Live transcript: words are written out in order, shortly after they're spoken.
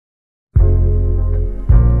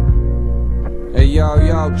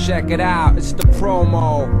Yo, check it out, it's the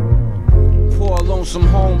promo. Poor lonesome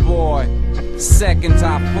homeboy, second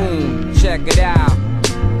typhoon, check it out.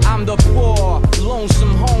 I'm the poor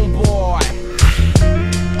lonesome homeboy,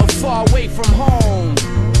 far away from home.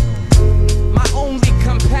 My only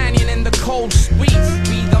companion in the cold streets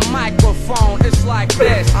be the microphone. It's like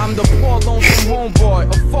this. I'm the poor lonesome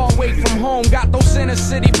homeboy, far away from home. Got those inner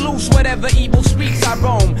city blues, whatever evil streets I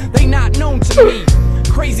roam. They not known to me.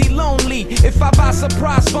 Crazy lonely, if I by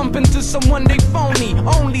surprise bump into someone they phony.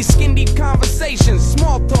 Only skin deep conversations,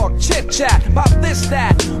 small talk, chit chat about this,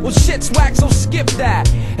 that. Well shit's whack, so skip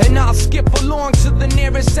that. And I'll skip along to the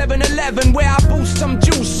nearest 7-Eleven where I boost some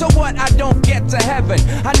juice, so what, I don't get to heaven.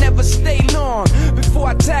 I never stay long, before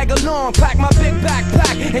I tag along. Pack my big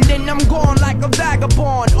backpack, and then I'm gone like a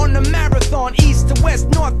vagabond. On a marathon, east to west,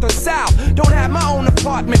 north to south. Don't have my own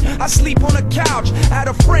apartment, I sleep on a couch at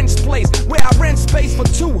a friend's place where I rent space for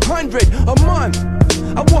 $200 a month.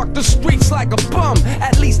 I walk the streets like a bum,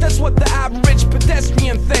 at least that's what the average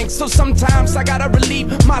pedestrian thinks. So sometimes I gotta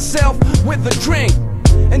relieve myself with a drink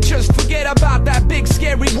and just forget about that big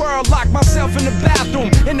scary world. Lock myself in the bathroom,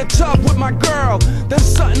 in the tub with my girl. Then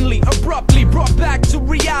suddenly, abruptly brought back to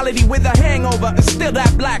reality with a hangover and still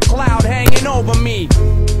that black cloud hanging over me.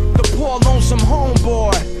 The poor lonesome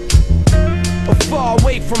homeboy, far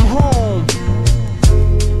away from home.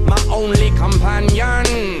 My only companion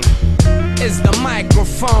is the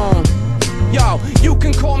microphone. Yo, you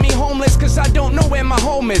can call me homeless cause I don't know where my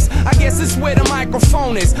home is. I guess it's where the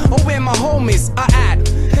microphone is, or where my homies are at.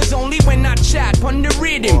 Cause only when I chat on the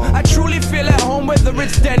rhythm I truly feel at home, whether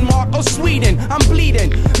it's Denmark or Sweden. I'm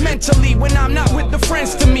bleeding mentally when I'm not with the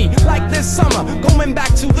friends to me. Like this summer, going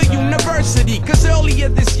back to the university. Cause earlier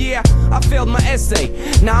this year, I failed my essay.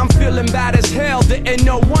 Now I'm feeling bad as hell, didn't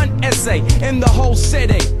know one essay in the whole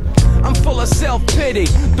city. I'm full of self-pity.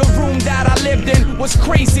 The room that I lived in was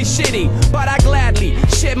crazy shitty, but I gladly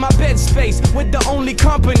shared my bed space with the only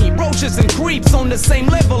company, roaches and creeps on the same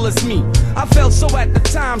level as me. I felt so at the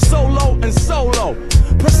time, so low and solo.